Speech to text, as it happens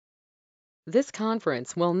This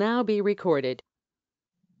conference will now be recorded.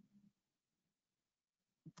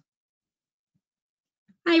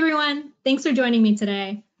 Hi, everyone. Thanks for joining me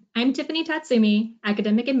today. I'm Tiffany Tatsumi,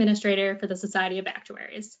 Academic Administrator for the Society of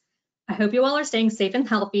Actuaries. I hope you all are staying safe and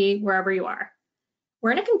healthy wherever you are.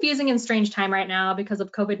 We're in a confusing and strange time right now because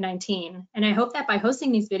of COVID-19, and I hope that by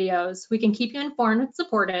hosting these videos, we can keep you informed and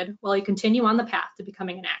supported while you continue on the path to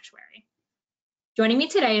becoming an actuary. Joining me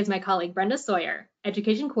today is my colleague, Brenda Sawyer,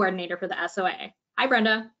 Education Coordinator for the SOA. Hi,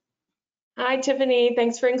 Brenda. Hi, Tiffany.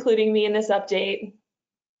 Thanks for including me in this update.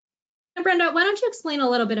 Now, Brenda, why don't you explain a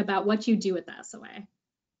little bit about what you do at the SOA?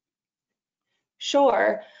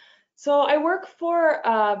 Sure. So I work for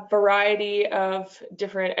a variety of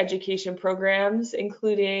different education programs,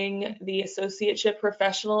 including the associateship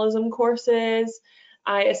professionalism courses.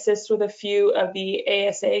 I assist with a few of the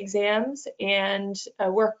ASA exams, and I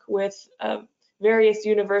work with various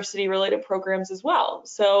university-related programs as well.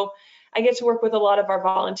 So I get to work with a lot of our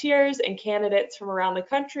volunteers and candidates from around the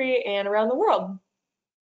country and around the world.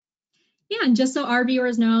 Yeah, and just so our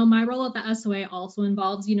viewers know, my role at the SOA also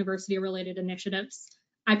involves university-related initiatives.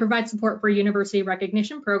 I provide support for university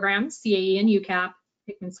recognition programs, CAE and UCAP,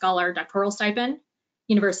 Hickman Scholar Doctoral Stipend,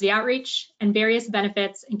 university outreach, and various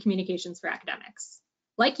benefits and communications for academics.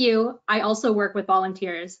 Like you, I also work with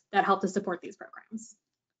volunteers that help to support these programs.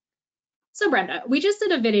 So Brenda, we just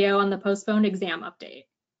did a video on the postponed exam update.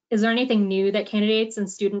 Is there anything new that candidates and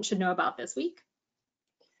students should know about this week?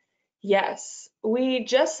 Yes, we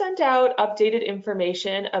just sent out updated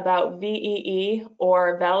information about VEE,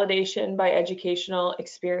 or Validation by Educational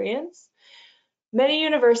Experience. Many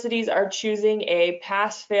universities are choosing a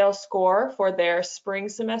pass-fail score for their spring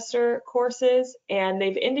semester courses, and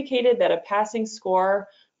they've indicated that a passing score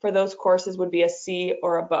for those courses would be a C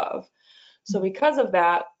or above. So because of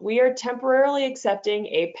that, we are temporarily accepting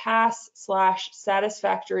a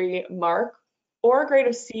pass/satisfactory mark or a grade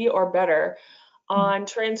of C or better on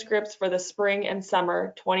transcripts for the spring and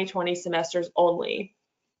summer 2020 semesters only.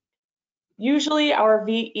 Usually our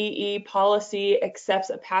VEE policy accepts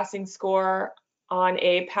a passing score on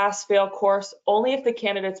a pass-fail course only if the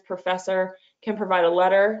candidate's professor can provide a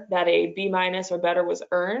letter that a B- or better was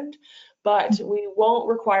earned, but we won't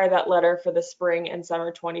require that letter for the spring and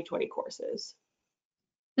summer 2020 courses.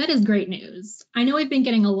 That is great news. I know we've been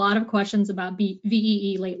getting a lot of questions about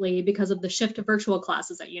VEE lately because of the shift to virtual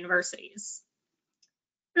classes at universities.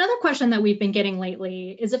 Another question that we've been getting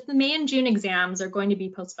lately is if the May and June exams are going to be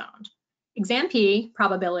postponed. Exam P,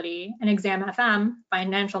 Probability, and Exam FM,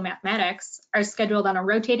 Financial Mathematics, are scheduled on a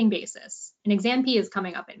rotating basis, and Exam P is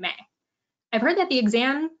coming up in May. I've heard that the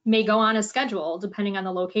exam may go on as scheduled depending on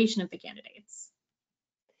the location of the candidates.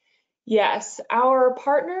 Yes, our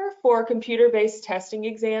partner for computer-based testing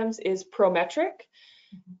exams is Prometric.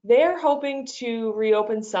 They're hoping to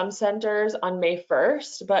reopen some centers on May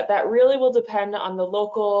 1st, but that really will depend on the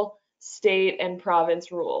local, state, and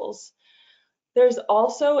province rules. There's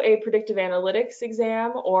also a Predictive Analytics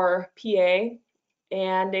exam, or PA,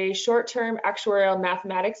 and a Short-Term Actuarial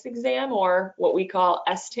Mathematics exam, or what we call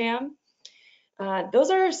STAM. Those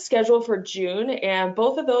are scheduled for June, and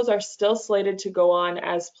both of those are still slated to go on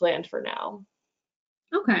as planned for now.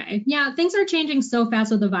 Okay, yeah, things are changing so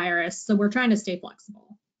fast with the virus, so we're trying to stay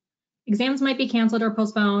flexible. Exams might be canceled or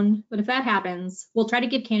postponed, but if that happens, we'll try to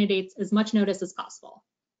give candidates as much notice as possible.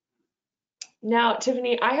 Now,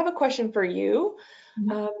 Tiffany, I have a question for you.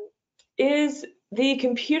 Is the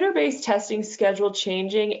computer-based testing schedule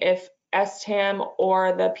changing if STAM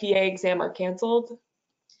or the PA exam are canceled?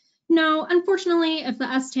 No, unfortunately, if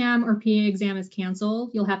the STAM or PA exam is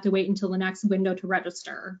canceled, you'll have to wait until the next window to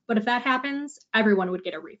register. But if that happens, everyone would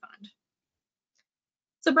get a refund.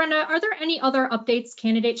 So Brenda, are there any other updates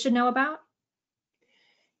candidates should know about?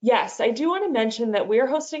 Yes, I do want to mention that we're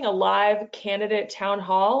hosting a live candidate town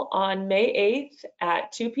hall on May 8th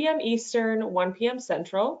at 2 p.m. Eastern, 1 p.m.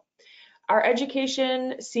 Central. Our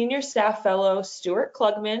education senior staff fellow, Stuart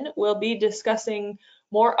Klugman, will be discussing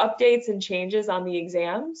more updates and changes on the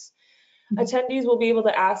exams. Attendees will be able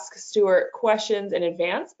to ask Stuart questions in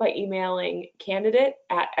advance by emailing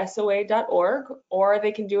candidate@soa.org, or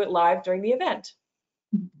they can do it live during the event.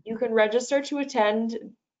 You can register to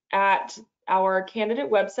attend at our candidate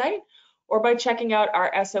website or by checking out our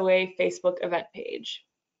SOA Facebook event page.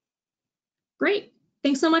 Great.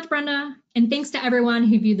 Thanks so much, Brenda. And thanks to everyone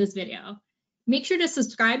who viewed this video. Make sure to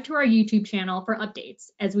subscribe to our YouTube channel for updates,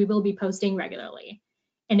 as we will be posting regularly.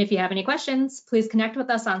 And if you have any questions, please connect with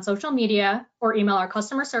us on social media or email our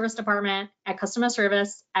customer service department at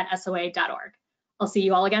customerservice@soa.org. I'll see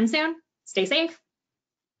you all again soon. Stay safe.